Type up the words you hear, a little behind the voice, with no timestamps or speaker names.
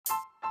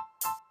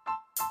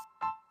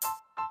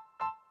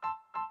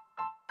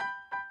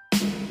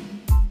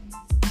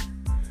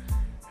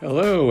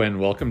Hello and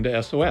welcome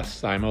to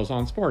SOS, Simos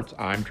on Sports.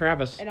 I'm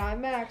Travis. And I'm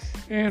Max.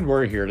 And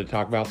we're here to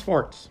talk about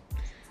sports.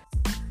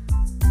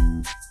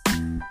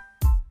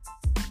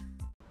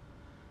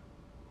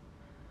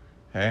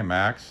 Hey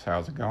Max,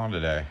 how's it going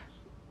today?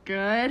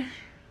 Good.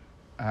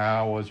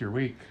 How was your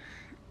week?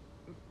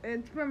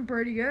 It's been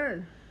pretty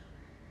good.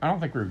 I don't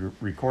think we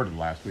recorded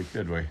last week,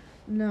 did we?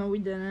 No, we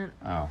didn't.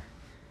 Oh.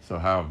 So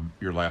how have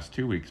your last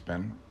 2 weeks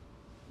been?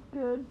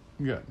 Good.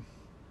 Good.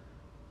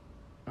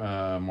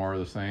 More of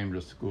the same,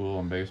 just school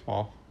and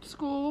baseball?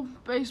 School,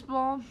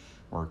 baseball.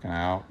 Working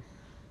out?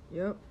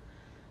 Yep.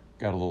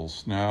 Got a little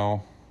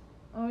snow?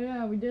 Oh,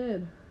 yeah, we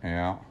did.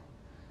 Yeah.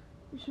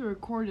 We should have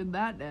recorded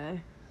that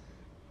day.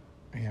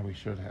 Yeah, we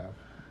should have.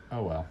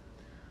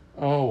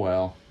 Oh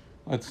well.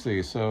 Let's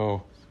see.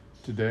 So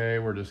today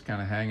we're just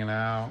kind of hanging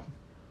out,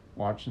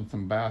 watching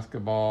some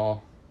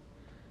basketball,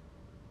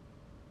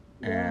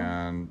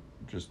 and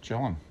just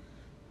chilling.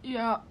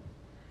 Yeah.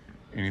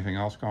 Anything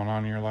else going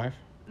on in your life?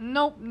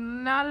 Nope,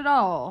 not at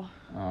all.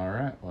 All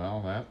right.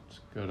 Well, that's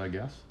good, I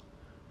guess.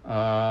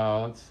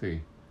 Let's see.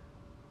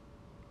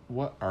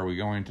 What are we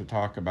going to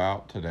talk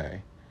about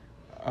today?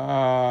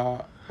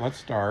 Let's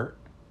start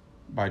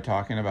by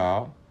talking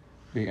about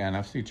the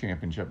NFC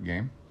Championship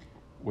game,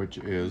 which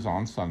is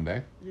on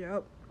Sunday.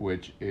 Yep.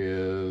 Which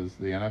is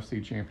the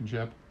NFC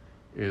Championship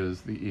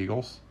is the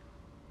Eagles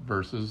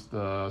versus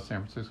the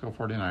San Francisco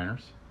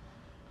 49ers.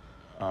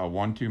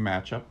 1-2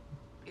 matchup.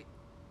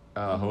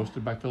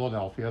 Hosted by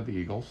Philadelphia, the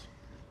Eagles.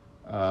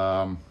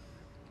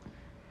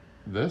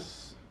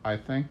 This, I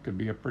think, could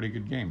be a pretty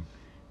good game.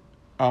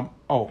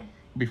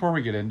 Before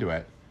we get into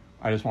it,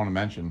 I just want to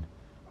mention,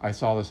 I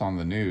saw this on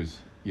the news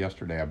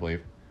yesterday, I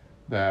believe,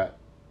 that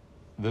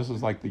this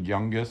is like the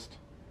youngest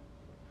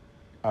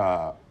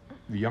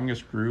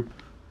group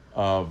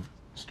of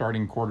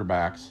starting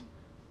quarterbacks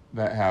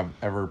that have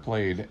ever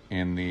played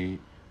in the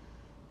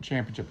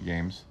championship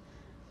games,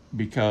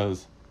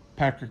 because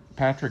Patrick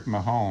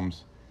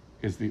Mahomes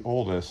is the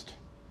oldest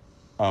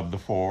of the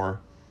four,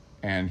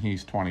 and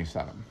he's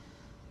 27.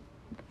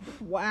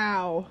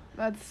 Wow.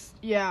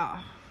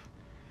 Yeah.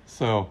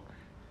 So,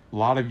 a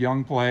lot of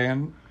young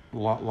playing, a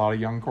lot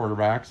of young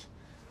quarterbacks.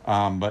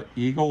 But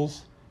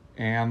Eagles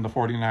and the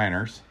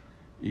 49ers,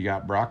 you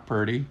got Brock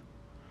Purdy,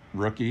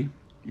 rookie.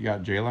 You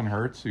got Jalen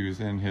Hurts, who's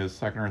in his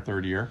second or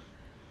third year.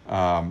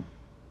 What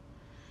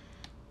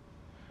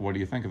do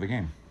you think of the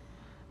game?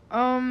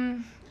 I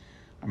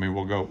mean,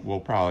 we'll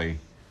probably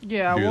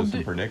do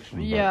some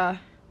predictions. Yeah. But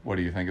what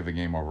do you think of the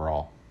game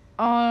overall?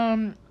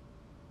 I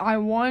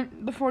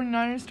want the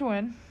 49ers to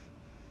win.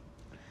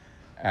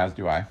 As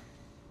do I.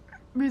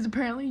 Because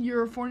apparently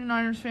you're a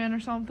 49ers fan or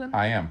something.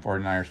 I am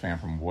 49ers fan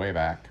from way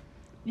back.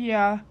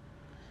 Yeah.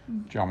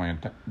 Joe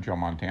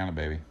Montana,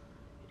 baby.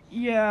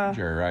 Yeah.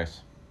 Jerry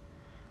Rice.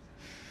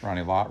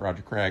 Ronnie Lott,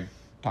 Roger Craig,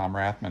 Tom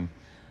Rathman.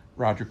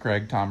 Roger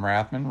Craig, Tom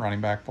Rathman,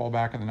 running back,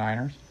 fullback of the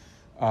Niners.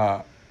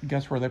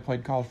 Guess where they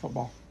played college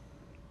football?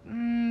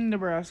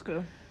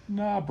 Nebraska.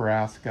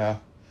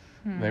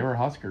 They were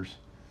Huskers.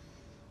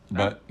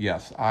 But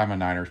yes, I'm a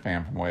Niners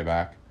fan from way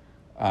back.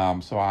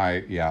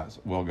 So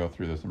we'll go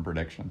through this in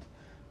predictions.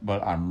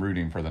 But I'm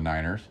rooting for the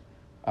Niners.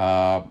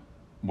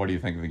 What do you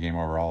think of the game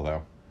overall,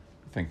 though?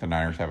 Think the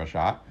Niners have a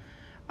shot?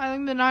 I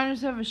think the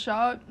Niners have a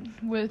shot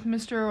with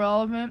Mr.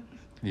 Irrelevant.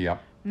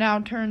 Yep. Now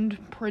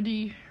turned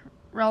pretty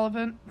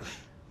relevant.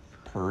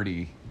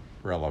 Pretty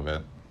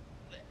relevant.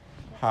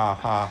 Ha,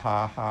 ha,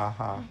 ha, ha,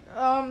 ha.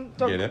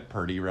 Get it?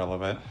 Pretty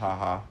relevant. Ha,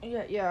 ha.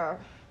 Yeah.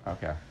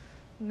 Okay.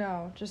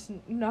 No, just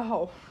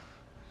no.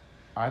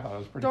 I thought it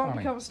was pretty funny. Don't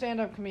become a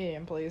stand-up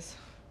comedian, please.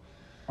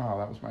 Oh,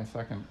 that was my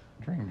second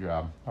dream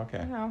job.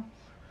 Okay. No.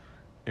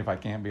 If I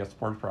can't be a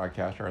sports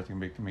broadcaster, I can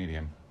be a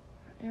comedian.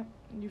 Yep,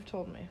 you've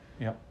told me.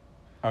 Yep.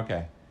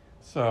 Okay.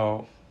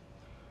 So,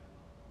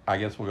 I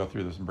guess we'll go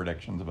through this in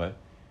predictions, but,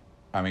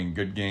 I mean,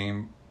 good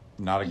game,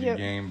 not a good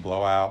game,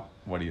 blowout.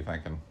 What are you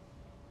thinking?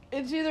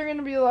 It's either going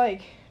to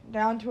be,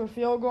 down to a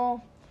field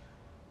goal,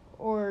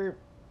 or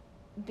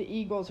the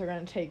Eagles are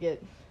going to take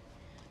it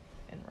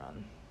and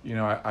run. You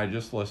know, I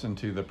just listened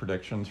to the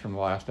predictions from the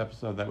last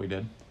episode that we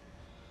did,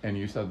 and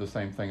you said the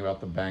same thing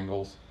about the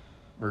Bengals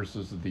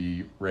versus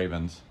the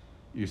Ravens.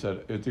 You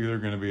said it's either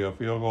going to be a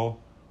field goal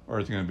or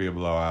it's going to be a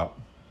blowout.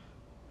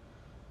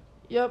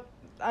 Yep,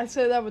 I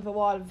say that with a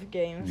lot of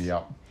games.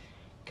 Yep.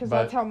 Because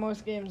that's how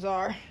most games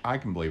are. I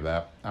can believe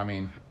that. I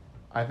mean,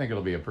 I think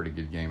it'll be a pretty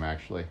good game,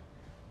 actually.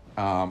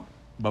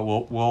 But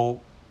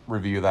we'll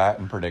review that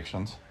in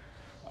predictions.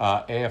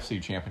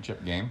 AFC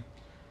Championship game.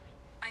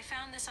 I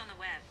found this on the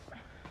web.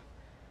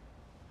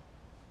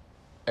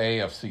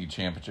 AFC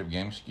Championship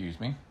game, excuse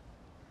me.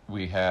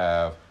 We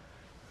have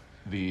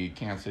the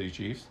Kansas City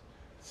Chiefs,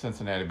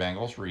 Cincinnati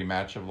Bengals,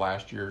 rematch of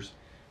last year's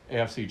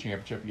AFC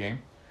Championship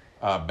game.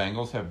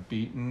 Bengals have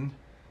beaten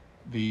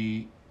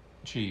the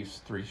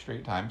Chiefs 3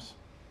 straight times.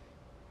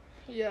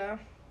 Yeah.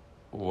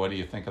 What do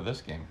you think of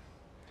this game?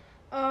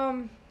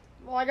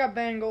 Well, I got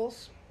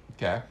Bengals.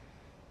 Okay.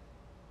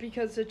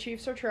 Because the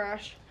Chiefs are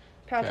trash.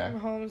 Patrick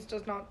Mahomes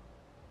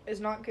is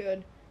not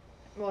good.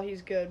 Well,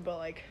 he's good, but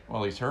like.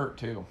 Well, he's hurt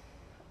too.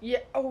 Yeah.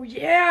 Oh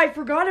yeah, I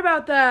forgot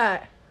about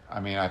that. I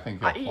mean, I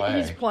think he'll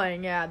play. He's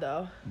playing, yeah,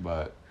 though.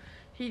 But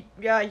He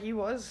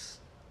was.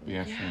 be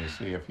interesting to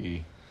see if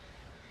he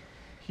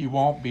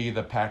won't be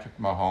the Patrick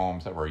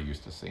Mahomes that we're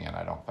used to seeing.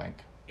 I don't think.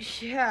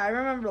 Yeah, I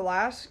remember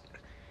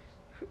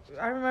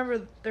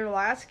their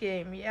last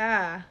game.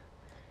 Yeah,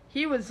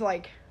 he was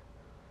like,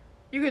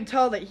 you could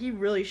tell that he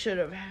really should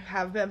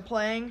have been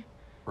playing.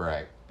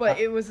 Right. But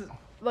it was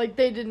like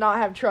they did not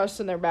have trust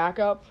in their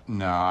backup.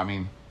 No, I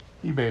mean,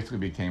 he basically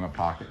became a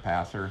pocket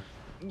passer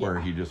where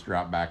he just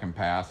dropped back and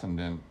passed and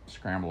didn't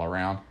scramble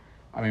around.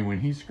 I mean, when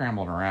he's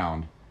scrambling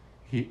around,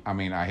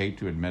 I hate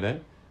to admit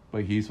it,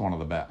 but he's one of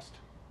the best.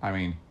 I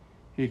mean,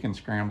 he can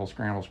scramble,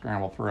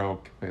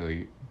 throw,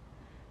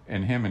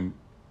 and him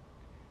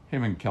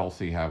and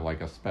Kelsey have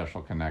like a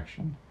special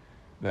connection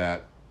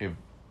that if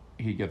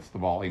he gets the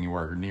ball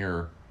anywhere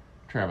near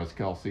Travis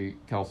Kelsey's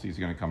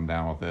going to come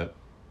down with it,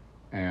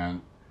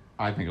 and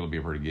I think it'll be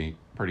a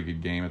pretty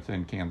good game. It's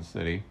in Kansas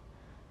City,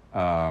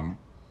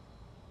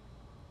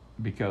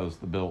 because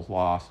the Bills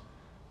lost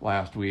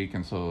last week,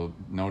 and so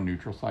no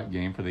neutral site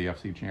game for the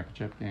AFC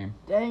Championship game.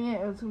 Dang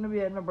it! It was going to be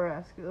at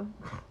Nebraska.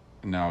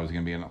 No, it was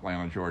going to be in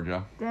Atlanta,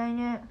 Georgia. Dang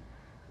it!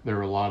 There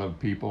were a lot of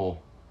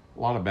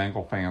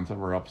Bengal fans that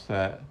were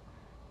upset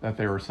that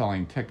they were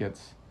selling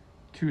tickets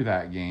to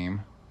that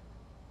game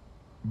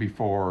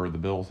before the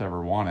Bills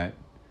ever won it,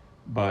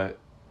 but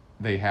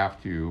they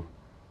have to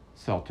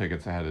sell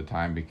tickets ahead of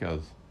time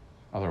because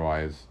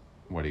otherwise,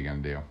 what are you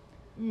going to do?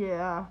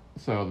 Yeah.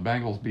 So the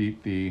Bengals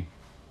beat the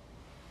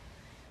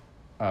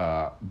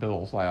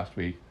Bills last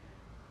week,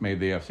 made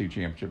the AFC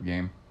Championship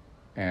game,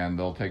 and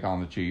they'll take on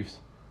the Chiefs,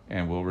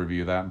 and we'll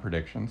review that in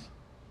predictions.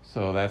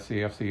 So that's the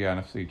AFC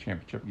NFC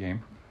Championship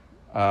game.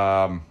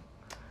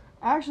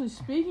 Actually,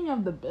 speaking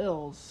of the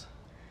Bills.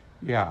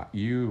 Yeah,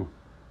 you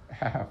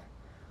have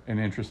an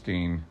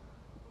interesting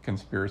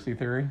conspiracy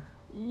theory.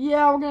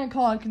 Yeah, we're going to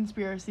call it a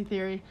conspiracy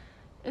theory.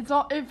 It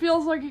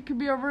feels like it could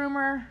be a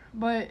rumor,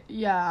 but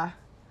yeah.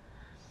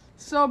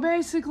 So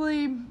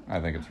basically... I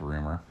think it's a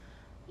rumor.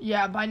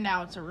 Yeah, by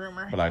now it's a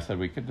rumor. But I said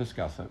we could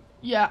discuss it.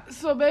 Yeah,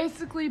 so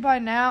basically by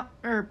now,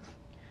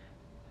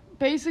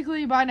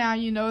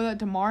 you know that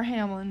Damar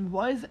Hamlin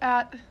was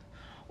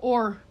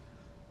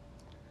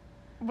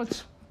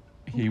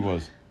He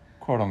was,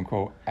 quote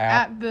unquote,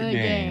 at the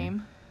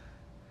game.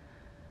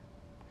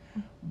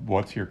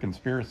 What's your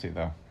conspiracy,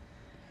 though?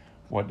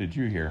 What did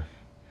you hear?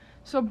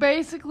 So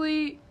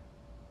basically,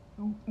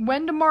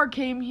 when Damar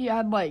came, he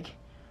had like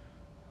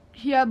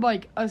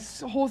a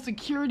whole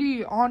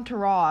security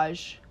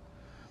entourage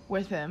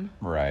with him.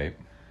 Right.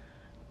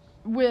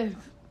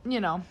 With,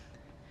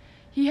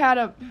 he had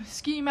a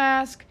ski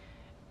mask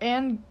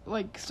and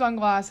like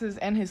sunglasses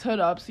and his hood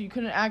up, so you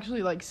couldn't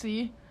actually like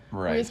see.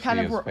 Right. His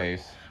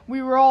face.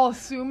 We were all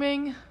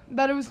assuming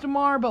that it was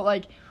Damar, but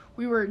like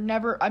we were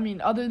never. I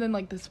mean, other than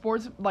like the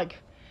sports, like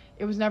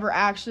it was never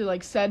actually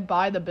like said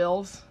by the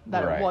Bills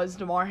that it was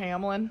Damar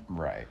Hamlin.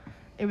 Right.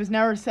 It was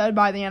never said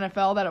by the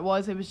NFL that it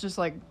was. It was just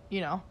like,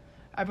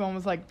 everyone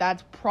was like,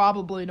 that's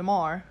probably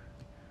Damar.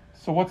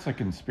 So what's the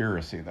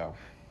conspiracy, though?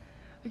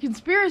 The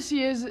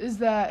conspiracy is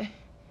that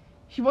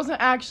he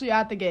wasn't actually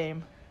at the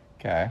game.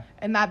 Okay.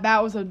 And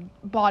that was a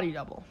body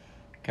double.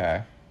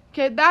 Okay.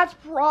 Okay, that's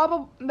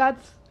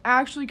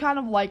actually kind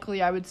of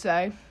likely, I would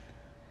say.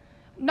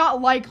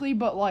 Not likely,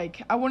 but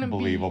like, I wouldn't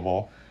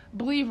Believable.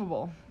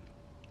 Believable.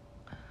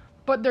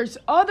 But there's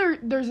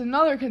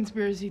another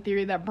conspiracy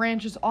theory that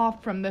branches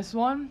off from this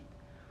one,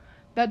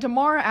 that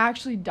Damar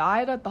actually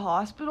died at the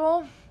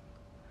hospital,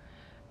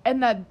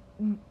 and that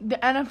the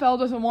NFL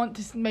doesn't want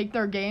to make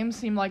their game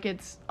seem like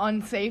it's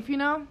unsafe,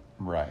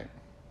 Right.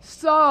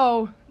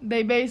 So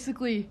they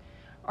basically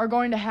are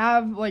going to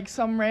have like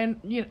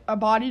a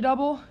body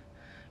double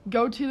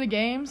go to the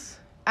games,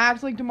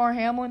 act like Damar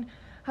Hamlin,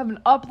 have an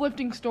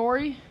uplifting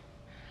story,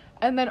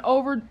 and then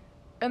over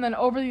the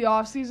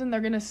offseason they're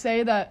going to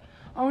say that,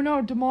 oh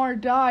no, Damar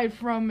died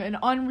from an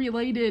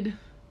unrelated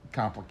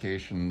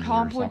complication.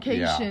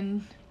 Yeah.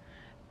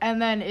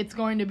 And then it's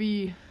going to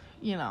be,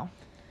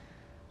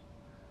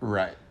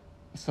 Right.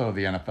 So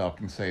the NFL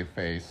can save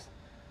face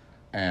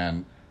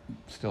and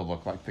still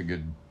look like the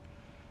good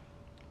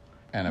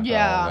NFL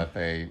that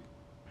they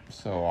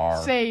so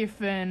are. Safe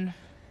and...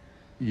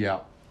 Yeah.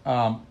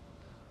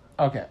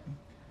 Okay.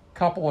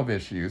 Couple of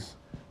issues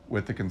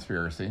with the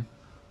conspiracy.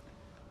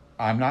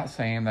 I'm not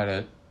saying that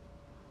it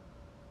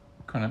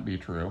couldn't be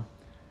true,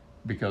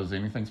 because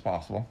anything's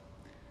possible.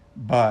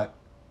 But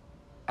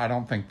I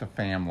don't think the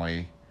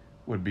family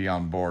would be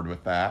on board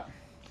with that.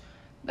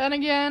 Then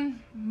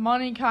again,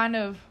 money kind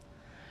of...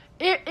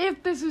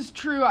 If this is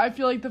true, I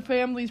feel like the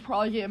family's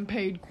probably getting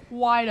paid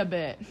quite a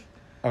bit.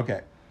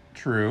 Okay,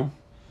 true.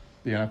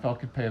 The NFL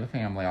could pay the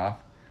family off,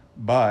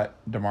 but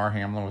Damar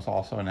Hamlin was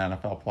also an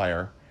NFL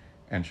player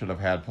and should have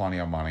had plenty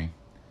of money.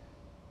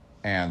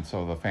 And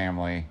so the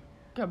family...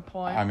 Good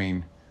point. I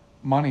mean,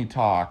 money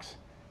talks,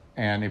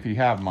 and if you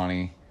have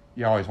money,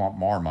 you always want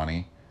more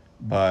money,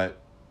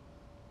 but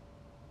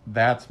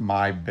that's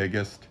my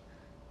biggest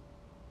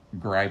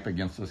gripe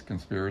against this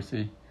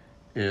conspiracy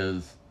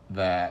is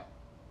that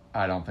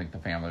I don't think the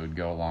family would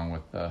go along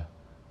with the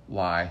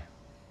lie.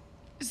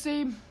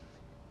 See,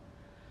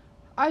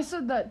 I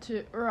said that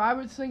too, or I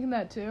was thinking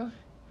that too.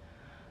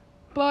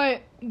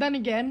 But then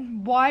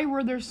again, why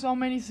were there so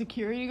many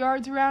security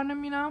guards around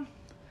him,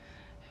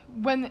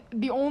 when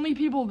the only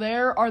people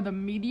there are the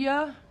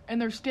media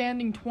and they're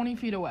standing 20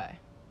 feet away?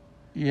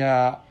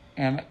 Yeah,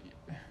 and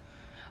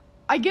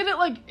I get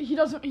it, he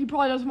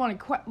probably doesn't want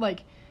to,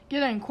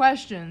 get any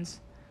questions.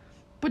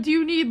 But do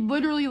you need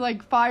literally,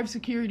 5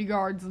 security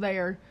guards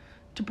there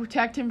to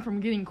protect him from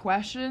getting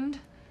questioned?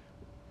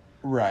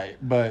 right,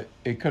 but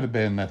it could have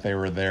been that they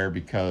were there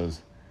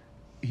because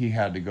he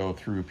had to go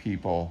through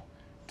people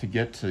to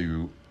get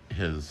to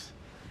his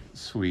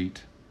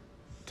suite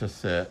to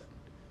sit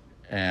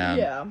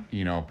and,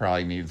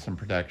 probably needs some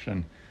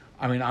protection.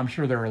 I mean, I'm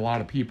sure there are a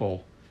lot of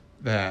people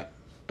that,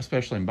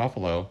 especially in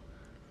Buffalo,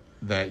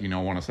 that,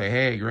 want to say,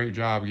 hey, great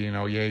job, yay,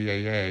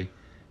 yay, yay.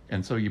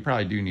 And so you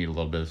probably do need a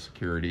little bit of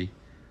security.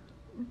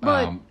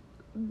 But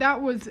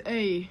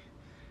he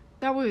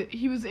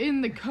was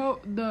in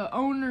the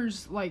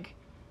owner's,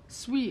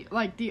 suite,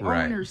 the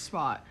Right. owner's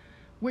spot,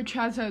 which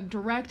has a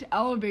direct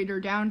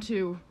elevator down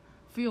to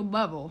field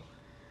level.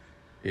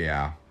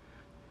 Yeah.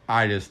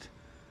 I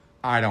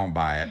don't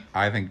buy it.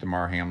 I think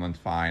Damar Hamlin's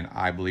fine.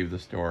 I believe the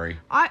story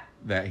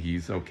that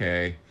he's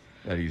okay,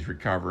 that he's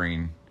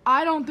recovering.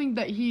 I don't think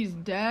that he's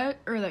dead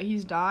or that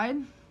he's died.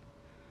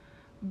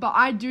 But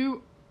I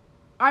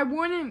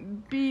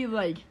wouldn't be,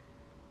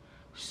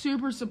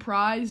 super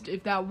surprised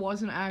if that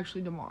wasn't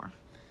actually Damar.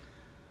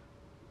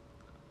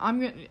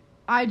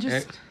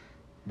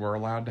 We're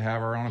allowed to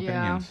have our own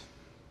opinions.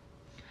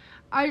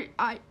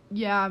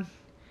 Yeah.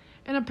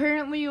 And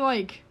apparently,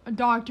 a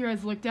doctor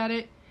has looked at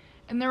it,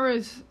 and there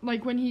was,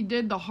 when he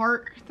did the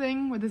heart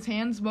thing with his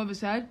hands above his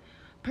head,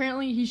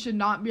 apparently he should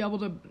not be able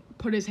to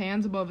put his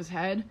hands above his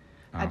head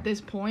at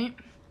this point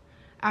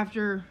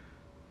after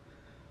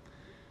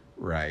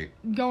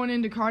going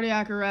into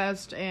cardiac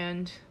arrest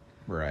and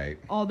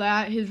all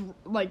that. His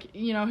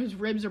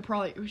ribs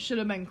should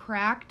have been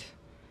cracked,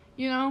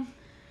 So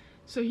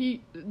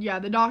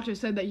the doctor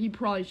said that he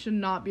probably should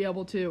not be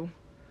able to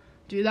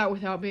do that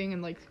without being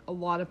in, a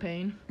lot of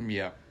pain.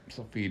 Yeah,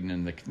 so feeding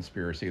in the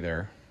conspiracy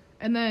there.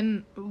 And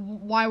then,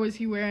 why was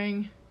he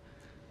wearing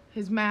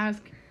his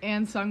mask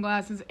and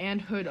sunglasses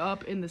and hood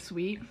up in the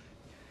suite?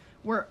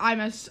 Where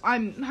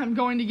I'm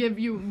going to give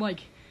you,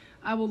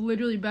 I will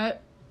literally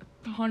bet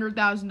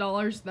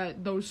 $100,000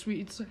 that those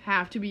suites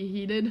have to be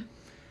heated.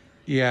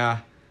 Yeah,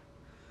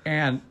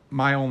 and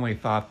my only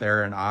thought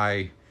there, and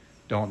I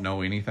don't know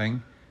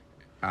anything,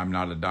 I'm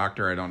not a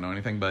doctor, I don't know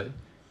anything, but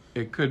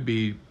it could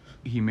be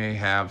he may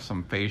have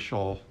some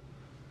facial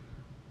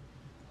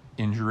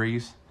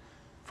injuries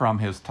from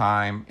his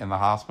time in the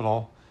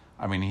hospital.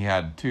 I mean, he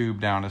had a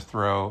tube down his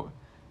throat,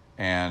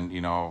 and,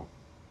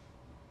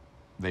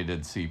 they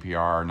did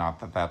CPR. Not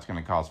that that's going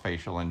to cause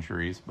facial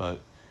injuries, but,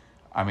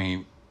 I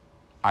mean,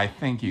 I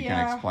think you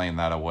can explain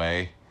that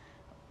away.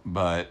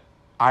 But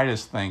I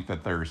just think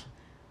that there's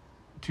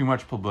too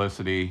much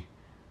publicity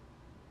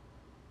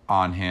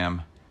on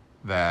him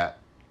that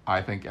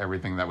I think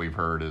everything that we've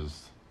heard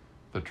is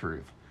the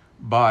truth.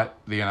 But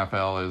the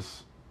NFL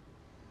is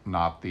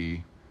not the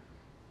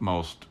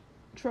most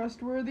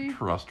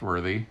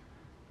trustworthy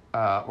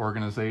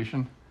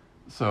organization.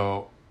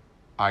 So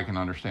I can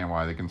understand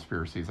why the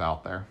conspiracy's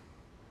out there.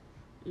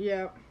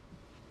 Yeah.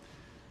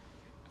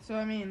 So,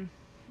 I mean,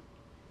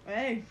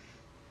 hey,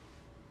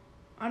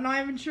 I'm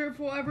not even sure if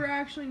we'll ever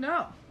actually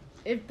know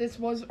if this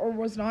was or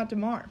was not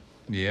Damar.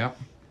 Yeah.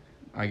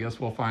 I guess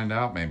we'll find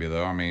out maybe,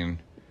 though. I mean,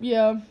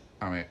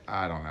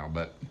 I don't know,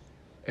 but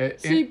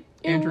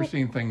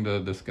interesting thing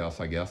to discuss,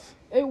 I guess.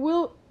 It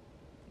will.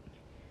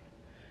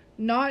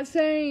 Not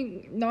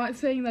saying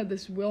that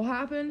this will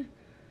happen,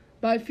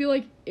 but I feel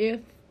like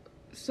if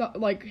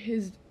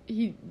his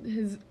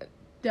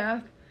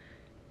death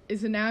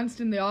is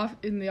announced in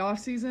the off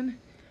season,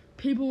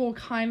 people will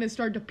kind of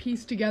start to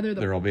piece together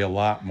there will be a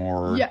lot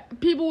more. Yeah,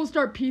 people will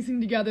start piecing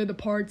together the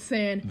parts,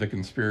 saying the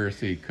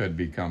conspiracy could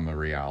become the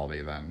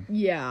reality then.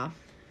 Yeah.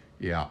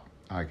 Yeah,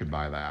 I could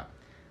buy that.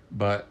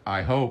 But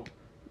I hope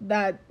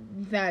that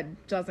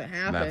doesn't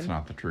happen. That's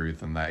not the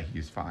truth and that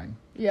he's fine.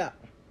 Yeah.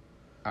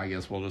 I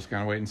guess we'll just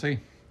kind of wait and see.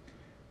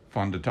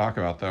 Fun to talk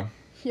about, though.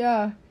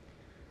 Yeah.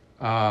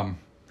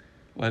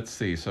 Let's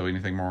see. So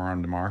anything more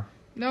on Damar?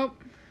 Nope.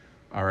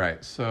 All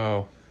right.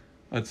 So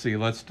let's see.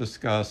 Let's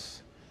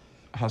discuss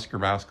Husker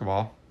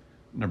basketball,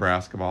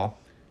 Nebrasketball,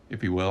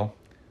 if you will.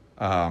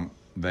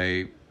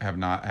 They have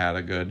not had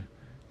a good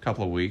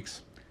couple of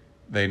weeks.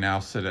 They now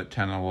sit at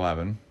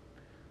 10-11.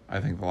 I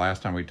think the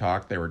last time we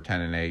talked, they were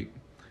 10-8.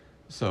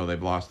 So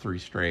they've lost 3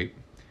 straight.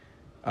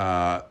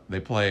 They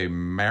play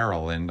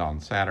Maryland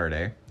on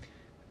Saturday.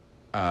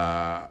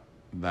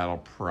 That'll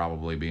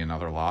probably be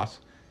another loss.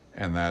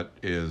 And that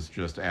is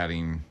just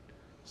adding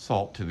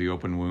salt to the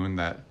open wound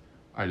that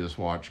I just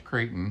watched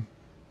Creighton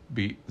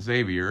beat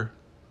Xavier.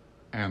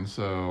 And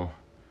so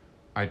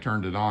I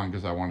turned it on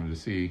because I wanted to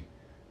see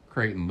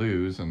Creighton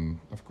lose, and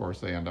of course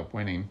they end up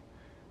winning.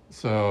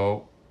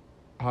 So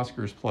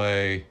Huskers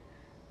play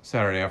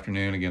Saturday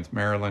afternoon against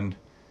Maryland.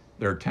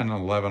 They're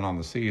 10-11 on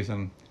the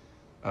season.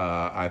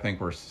 I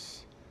think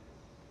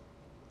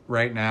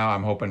right now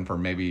I'm hoping for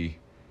maybe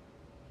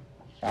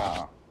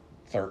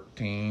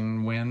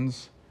 13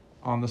 wins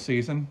on the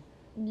season.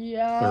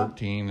 Yeah.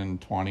 13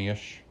 and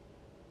 20-ish.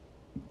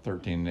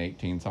 13 and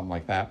 18, something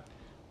like that.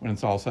 When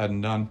it's all said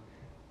and done.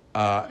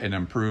 An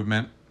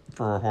improvement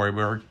for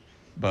Hoiberg.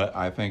 But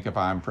I think if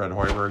I'm Fred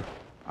Hoiberg,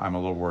 I'm a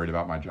little worried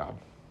about my job.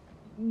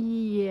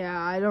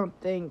 Yeah, I don't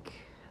think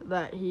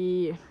that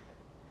if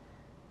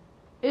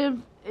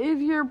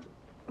your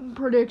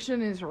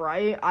prediction is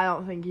right, I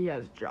don't think he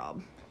has a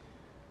job.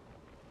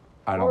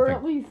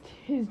 At least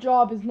his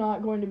job is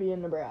not going to be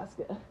in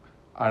Nebraska.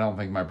 I don't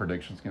think my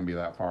prediction's going to be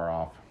that far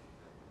off.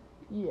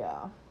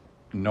 Yeah.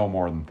 No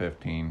more than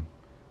 15.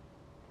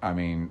 I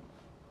mean,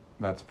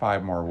 that's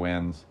 5 more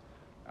wins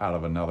out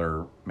of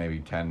another maybe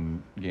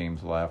 10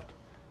 games left.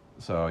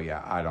 So,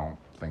 yeah, I don't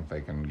think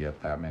they can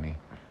get that many.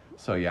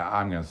 So, yeah,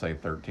 I'm going to say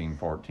 13,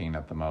 14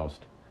 at the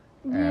most.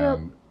 Yep.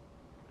 And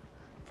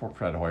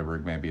Fred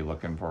Hoiberg may be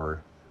looking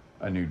for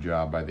a new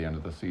job by the end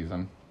of the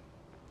season.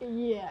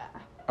 Yeah.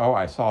 Oh,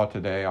 I saw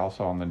today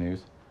also on the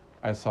news,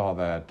 I saw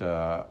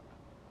that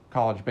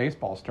college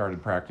baseball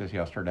started practice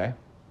yesterday.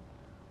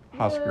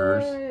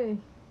 Huskers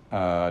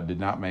did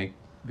not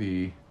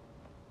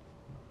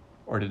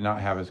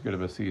have as good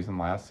of a season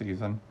last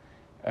season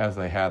as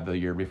they had the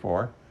year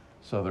before.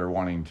 So they're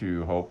wanting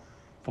to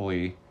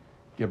hopefully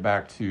get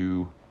back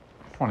to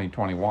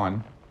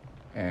 2021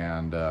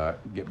 and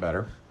get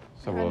better.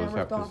 So we'll just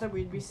have to. I never thought that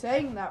we'd be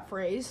saying that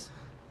phrase.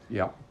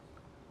 Yep.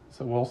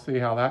 So we'll see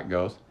how that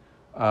goes.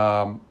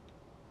 Also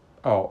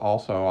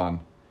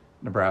on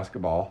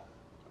Nebrasketball,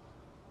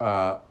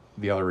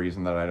 the other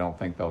reason that I don't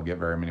think they'll get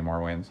very many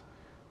more wins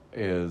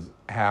is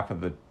half of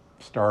the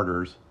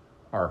starters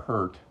are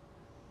hurt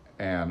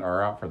and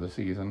are out for the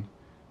season.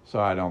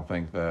 So I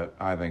think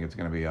it's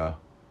going to be a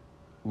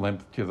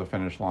limp to the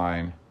finish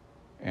line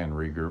and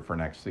regroup for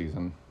next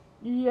season.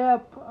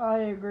 Yep, I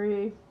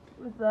agree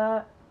with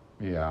that.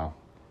 Yeah.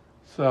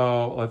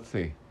 So let's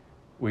see.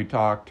 We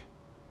talked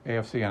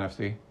AFC,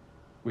 NFC.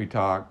 We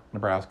talked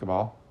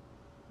Nebrasketball.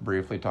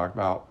 Briefly talked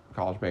about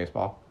college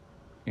baseball.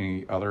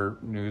 Any other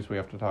news we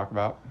have to talk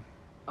about?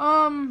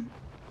 I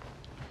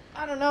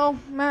don't know.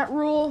 Matt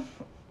Rule.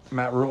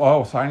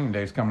 Oh, signing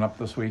day's coming up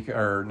this week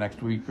or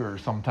next week or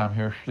sometime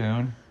here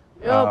soon.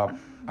 Yep.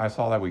 I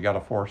saw that we got a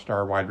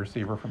 4-star wide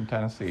receiver from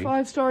Tennessee.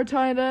 5-star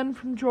tight end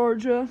from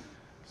Georgia.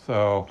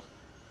 So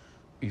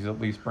he's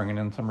at least bringing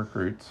in some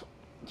recruits.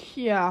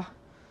 Yeah.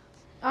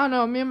 I don't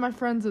know. Me and my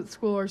friends at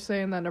school are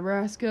saying that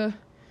Nebraska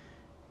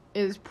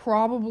is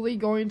probably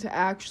going to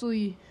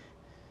actually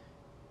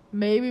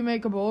maybe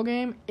make a bowl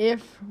game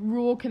if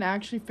Rule can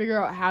actually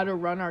figure out how to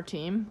run our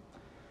team.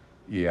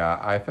 Yeah,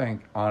 I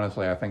think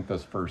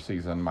this first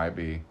season might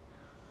be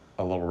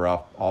a little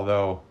rough,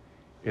 although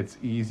it's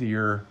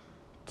easier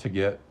to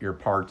get your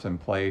parts in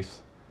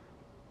place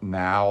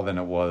now than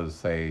it was,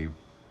 say,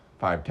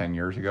 5-10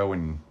 years ago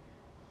when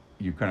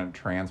you couldn't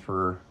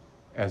transfer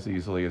as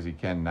easily as you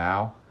can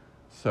now.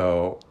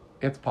 So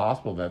it's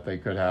possible that they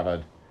could have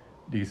a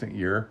decent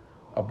year.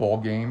 A bowl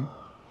game,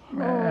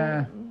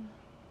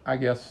 I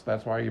guess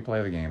that's why you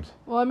play the games.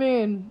 Well, I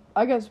mean,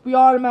 I guess we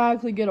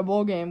automatically get a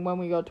bowl game when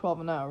we go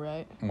 12-0,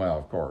 right? Well,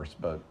 of course,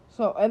 but...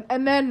 So,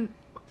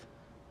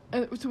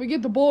 so we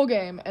get the bowl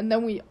game, and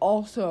then we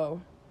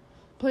also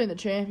play in the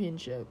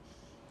championship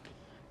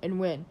and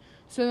win.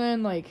 So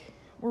then,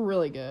 we're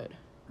really good.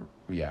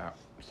 Yeah.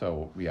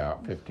 So,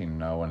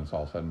 15-0 when it's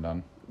all said and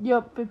done.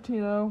 Yep,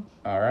 15-0.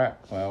 All right.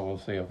 Well, we'll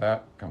see if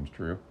that comes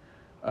true.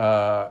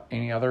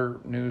 Any other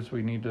news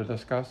we need to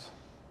discuss?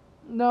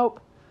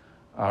 Nope.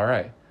 All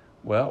right.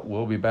 Well,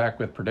 we'll be back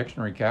with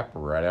prediction recap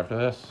right after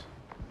this.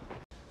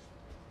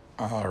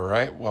 All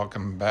right.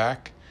 Welcome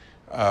back.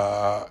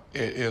 It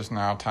is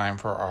now time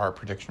for our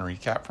prediction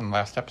recap from the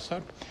last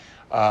episode.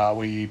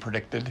 We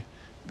predicted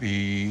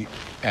the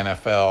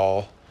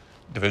NFL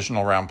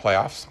divisional round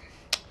playoffs.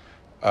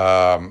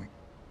 The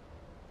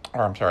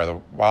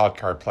wild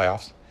card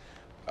playoffs.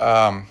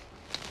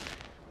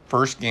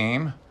 First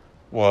game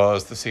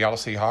was the Seattle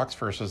Seahawks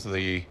versus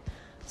the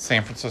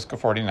San Francisco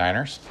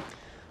 49ers.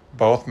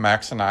 Both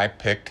Max and I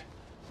picked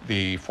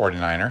the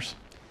 49ers,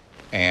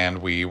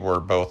 and we were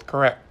both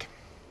correct.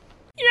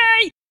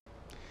 Yay!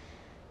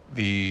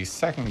 The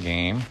second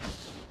game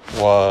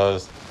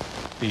was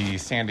the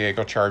San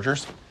Diego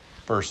Chargers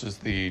versus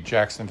the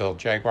Jacksonville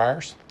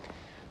Jaguars.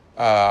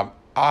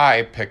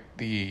 I picked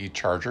the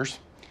Chargers,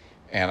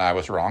 and I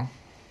was wrong.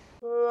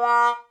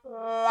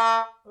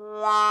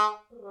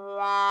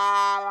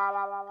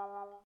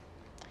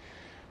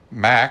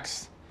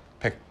 Max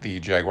picked the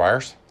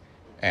Jaguars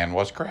and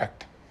was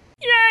correct.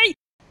 Yay!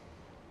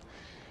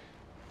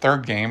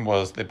 Third game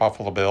was the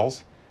Buffalo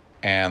Bills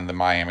and the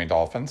Miami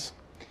Dolphins.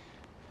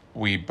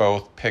 We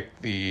both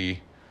picked the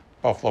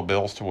Buffalo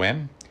Bills to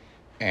win,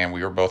 and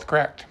we were both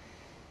correct.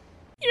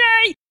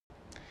 Yay!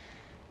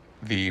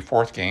 The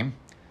fourth game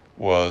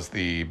was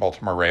the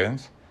Baltimore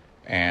Ravens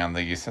and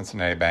the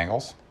Cincinnati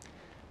Bengals.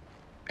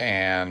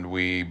 And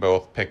we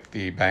both picked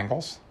the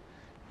Bengals,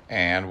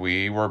 and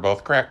we were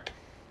both correct.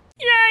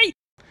 Yay!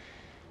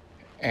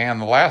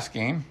 And the last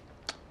game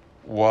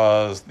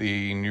was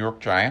the New York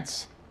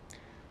Giants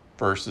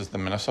versus the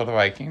Minnesota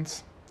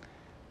Vikings.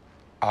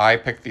 I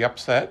picked the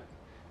upset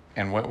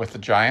and went with the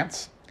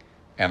Giants,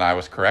 and I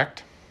was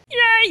correct.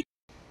 Yay!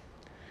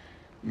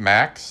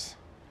 Max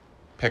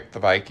picked the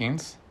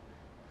Vikings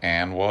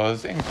and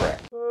was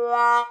incorrect.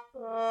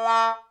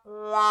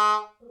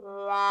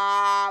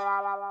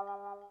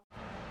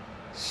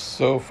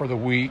 So for the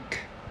week,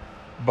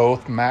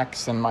 both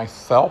Max and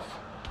myself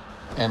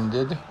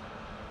ended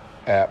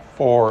at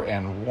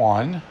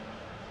 4-1.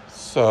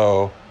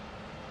 So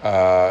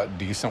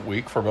decent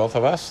week for both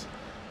of us.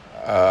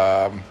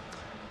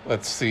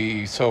 Let's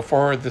see. So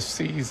for the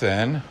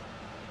season,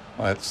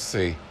 let's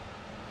see.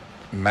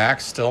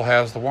 Max still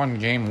has the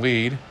 1-game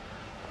lead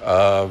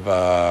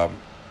of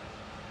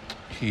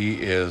he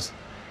is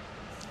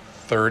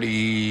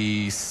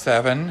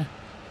 37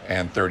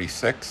 and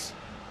 36,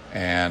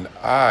 and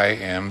I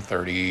am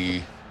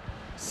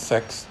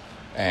 36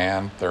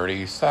 and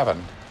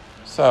 37.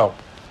 So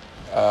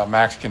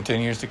Max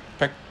continues to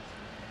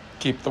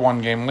keep the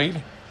 1-game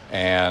lead,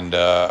 and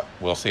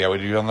we'll see how we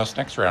do on this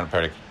next round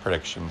of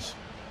predictions.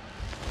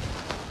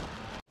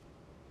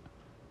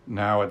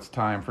 Now it's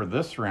time for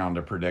this round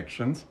of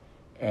predictions,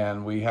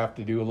 and we have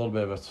to do a little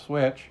bit of a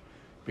switch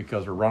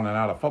because we're running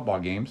out of football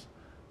games.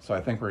 So I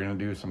think we're going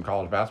to do some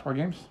college basketball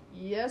games.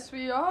 Yes,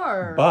 we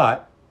are.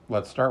 But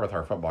let's start with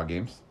our football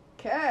games.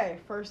 Okay,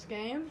 first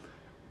game.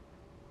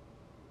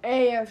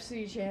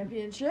 AFC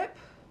Championship.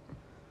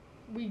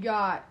 We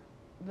got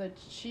the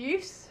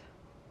Chiefs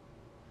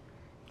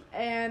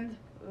and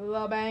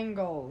the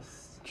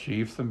Bengals.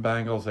 Chiefs and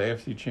Bengals,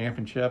 AFC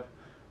Championship,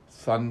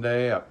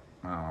 Sunday at,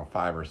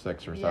 5 or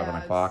 6 or 7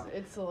 o'clock.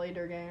 It's a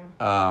later game.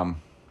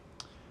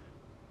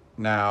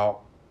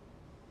 Now,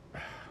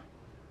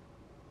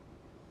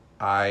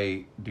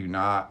 I do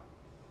not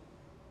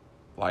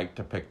like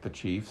to pick the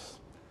Chiefs.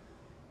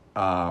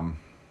 Ugh.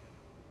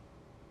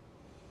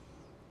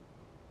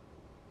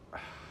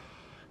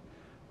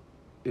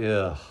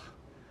 You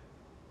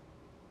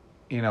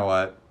know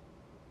what?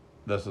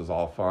 This is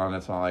all fun.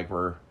 It's not like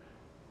we're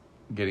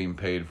getting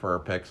paid for our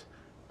picks.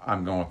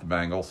 I'm going with the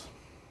Bengals.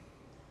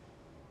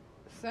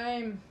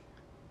 Same.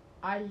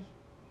 I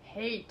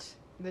hate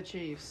the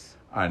Chiefs.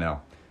 I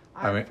know.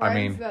 I have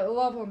friends that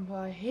love them, but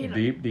I hate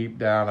them. Deep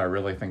down, I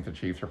really think the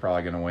Chiefs are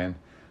probably going to win,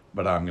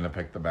 but I'm going to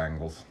pick the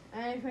Bengals.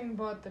 Anything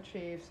but the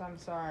Chiefs. I'm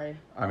sorry.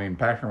 I mean,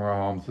 Patrick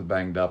Mahomes is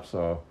banged up,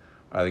 so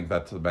I think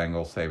that's the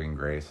Bengals' saving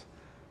grace.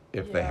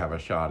 If they have a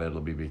shot, it'll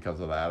be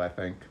because of that, I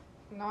think.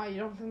 No, you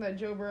don't think that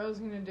Joe Burrow's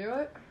going to do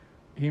it?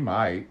 He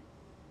might,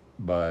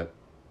 but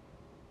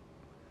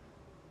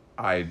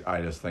I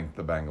just think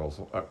the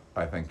Bengals,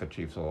 I think the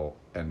Chiefs will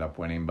end up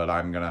winning, but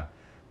I'm going to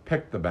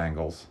pick the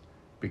Bengals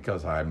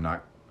because I'm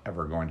not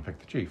ever going to pick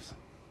the Chiefs.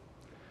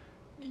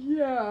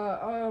 Yeah,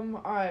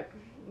 alright.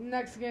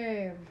 Next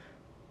game.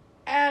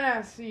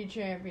 NFC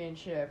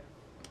Championship.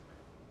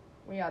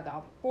 We got the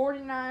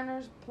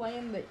 49ers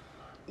playing the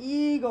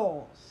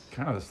Eagles.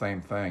 Kind of the same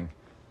thing.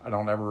 I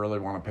don't ever really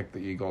want to pick the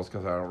Eagles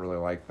because I don't really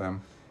like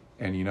them.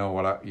 And you know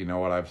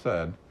what I've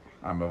said.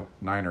 I'm a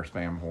Niners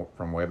fan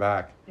from way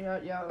back.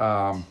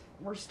 Yeah.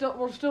 We're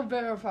still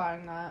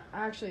verifying that.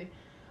 Actually,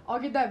 I'll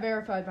get that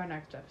verified by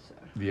next episode.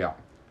 Yeah.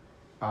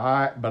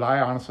 But I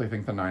honestly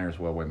think the Niners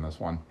will win this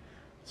one.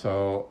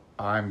 So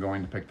I'm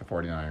going to pick the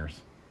 49ers.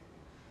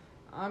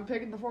 I'm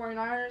picking the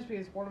 49ers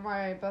because one of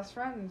my best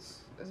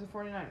friends is a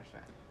 49ers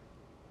fan.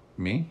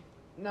 Me?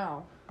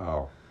 No.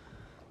 Oh.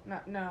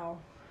 No.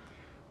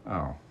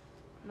 Oh.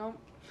 Nope.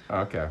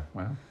 Okay.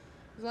 Well.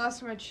 The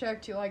last time I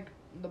checked, you liked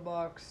the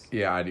Bucks.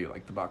 Yeah, I do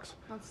like the Bucks.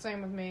 That's the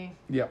same with me.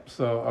 Yep.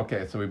 So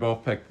we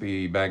both picked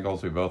the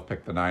Bengals. We both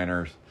picked the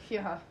Niners.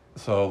 Yeah.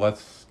 So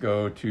let's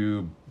go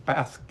to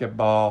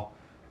basketball.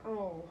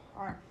 Oh,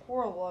 alright.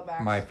 Horrible at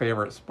basketball. My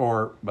favorite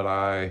sport, but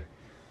I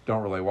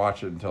don't really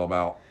watch it until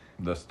about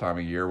this time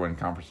of year when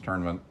conference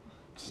tournaments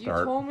start.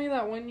 You told me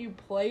that when you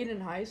played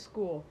in high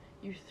school,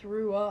 you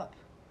threw up.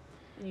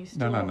 And you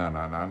still...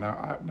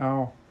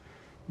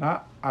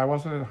 No. I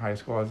wasn't in high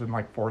school. I was in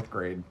like 4th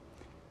grade.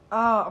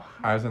 Oh.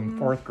 I was in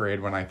 4th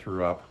grade when I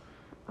threw up.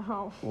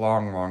 Oh.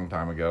 Long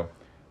time ago.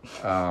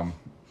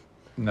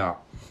 No.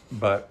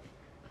 But...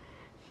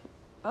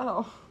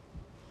 Oh.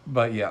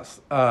 But yes.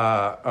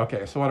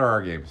 Okay, so what are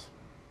our games?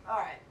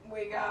 Alright,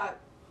 we got...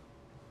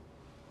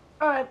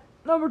 Alright,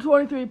 number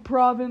 23,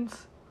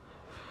 Providence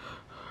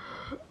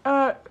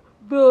at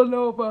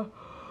Villanova.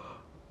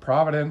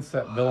 Providence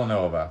at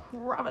Villanova.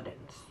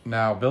 Providence.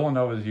 Now,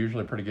 Villanova is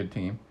usually a pretty good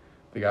team.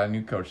 They got a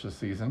new coach this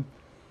season.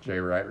 Jay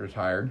Wright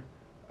retired.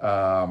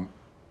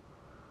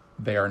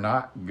 They are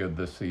not good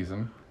this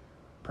season.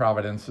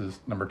 Providence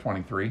is number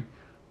 23.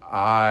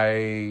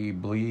 I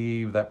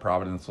believe that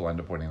Providence will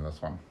end up winning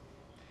this one.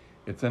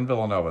 It's in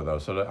Villanova, though,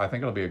 so I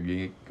think it'll be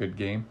a good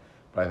game,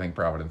 but I think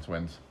Providence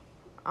wins.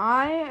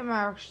 I am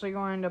actually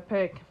going to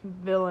pick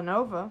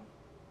Villanova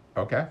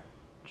Okay.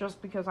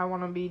 just because I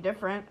want to be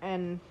different.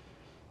 And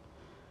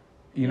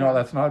You know,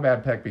 that's not a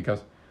bad pick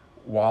because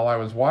while I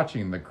was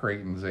watching the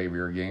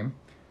Creighton-Xavier game,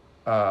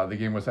 the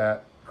game was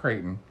at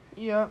Creighton,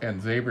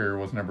 and Xavier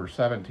was number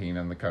 17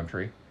 in the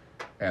country,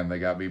 and they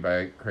got beat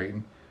by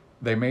Creighton.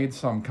 They made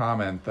some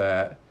comment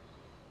that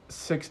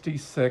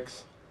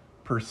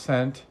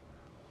 66%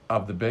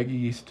 of the Big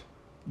East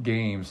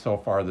games so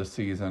far this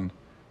season,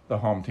 the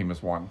home team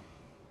has won.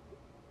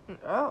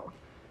 Oh.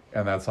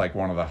 And that's like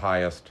one of the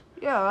highest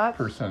That's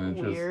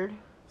percentages. weird.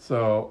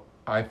 So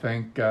I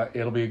think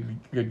it'll be a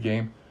good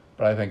game,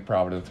 but I think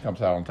Providence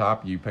comes out on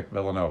top. You pick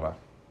Villanova.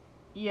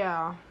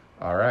 Yeah.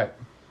 All right.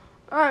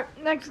 All right,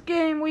 next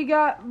game we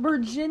got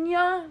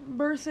Virginia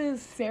versus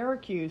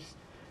Syracuse.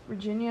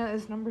 Virginia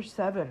is number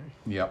 7.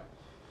 Yep.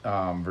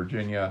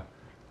 Virginia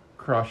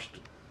crushed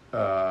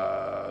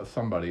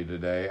somebody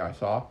today, I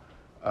saw.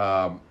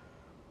 I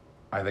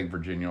think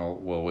Virginia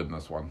will win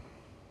this one.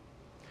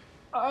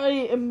 I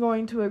am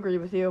going to agree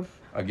with you.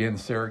 Again,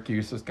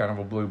 Syracuse is kind of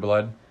a blue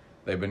blood.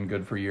 They've been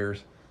good for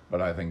years,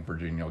 but I think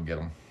Virginia will get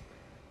them.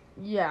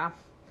 Yeah.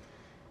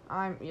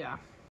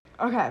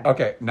 Okay.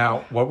 Okay,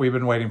 now what we've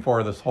been waiting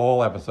for this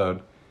whole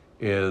episode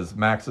is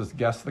Max's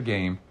Guess the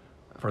Game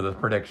for the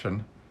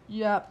prediction.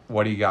 Yep.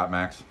 What do you got,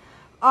 Max?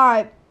 All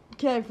right.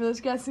 Okay, for this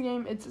guessing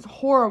game, it's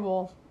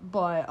horrible,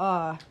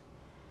 but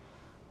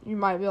you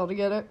might be able to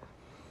get it.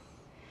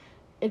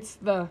 It's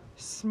the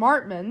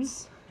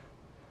Smartmans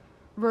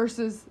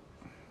versus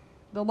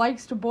the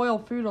likes to boil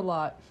food a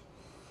lot.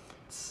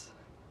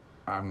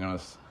 I'm going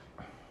to...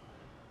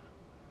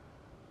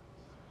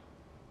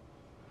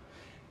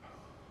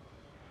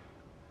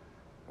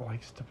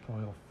 Likes to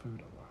boil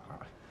food a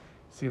lot.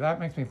 See,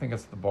 that makes me think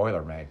it's the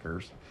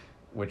Boilermakers,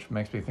 which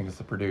makes me think it's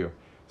the Purdue.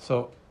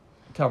 So,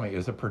 tell me,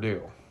 is it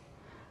Purdue?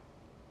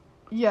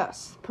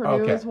 Yes,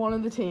 Purdue Okay. is one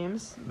of the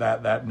teams.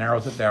 That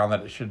narrows it down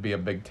that it should be a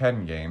Big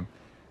Ten game.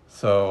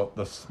 So,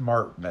 the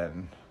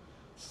Smartmen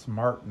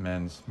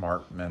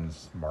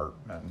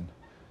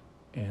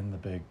in the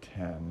Big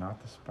Ten. Not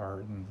the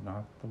Spartans,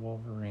 not the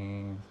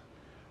Wolverines.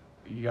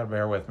 You got to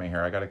bear with me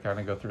here. I got to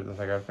kind of go through this.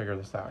 I got to figure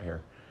this out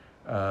here.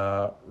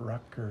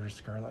 Rutgers,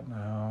 Scarlet,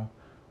 no.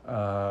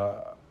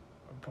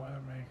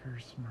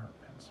 Boilermakers, Smartmen.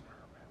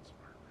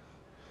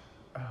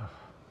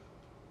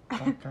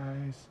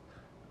 Buckeyes.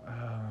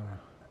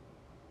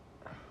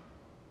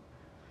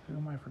 Who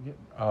am I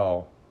forgetting?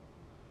 Oh,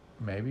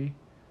 maybe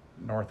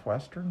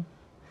Northwestern?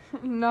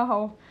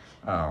 No.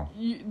 Oh.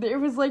 It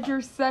was like your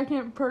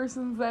second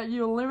persons that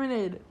you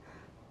eliminated.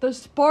 The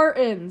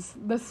Spartans.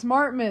 The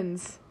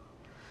Smartmans.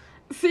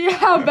 See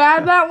how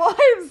bad that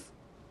was?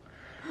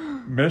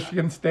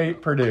 Michigan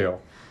State, Purdue.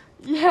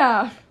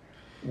 Yeah.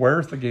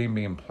 Where's the game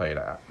being played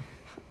at?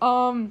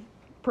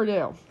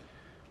 Purdue.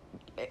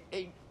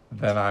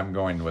 Then I'm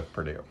going with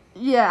Purdue.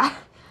 Yeah.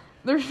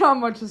 There's not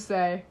much to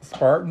say.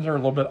 Spartans are a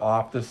little bit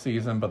off this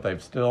season, but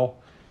they've still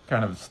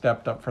kind of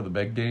stepped up for the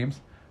big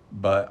games.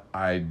 But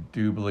I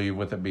do believe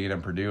with it being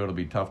in Purdue, it'll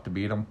be tough to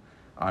beat them.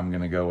 I'm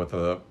going to go with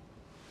the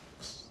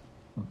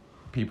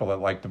people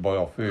that like to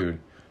boil food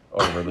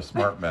over the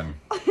smart men.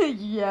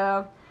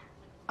 Yeah.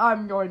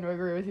 I'm going to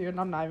agree with you, and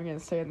I'm not even going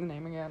to say the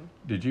name again.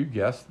 Did you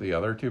guess the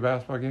other two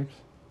basketball games?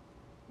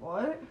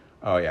 What?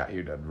 Oh, yeah,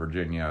 you did.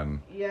 Virginia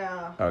and...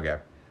 Yeah. Okay.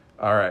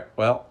 All right.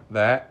 Well,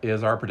 that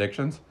is our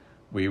predictions.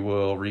 We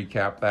will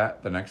recap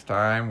that the next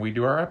time we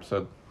do our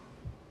episode.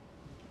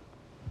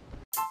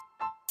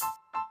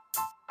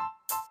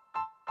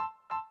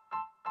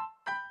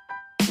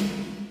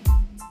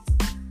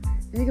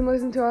 You can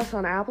listen to us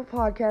on Apple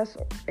Podcasts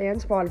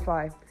and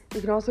Spotify. You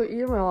can also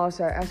email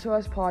us at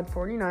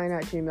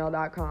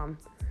sospod49@gmail.com.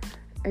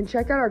 And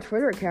check out our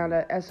Twitter account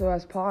at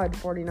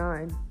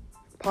sospod49,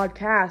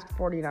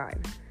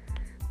 podcast49.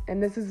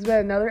 And this has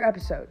been another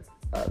episode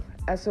of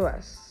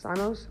SOS,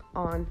 Simos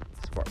on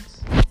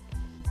Sports.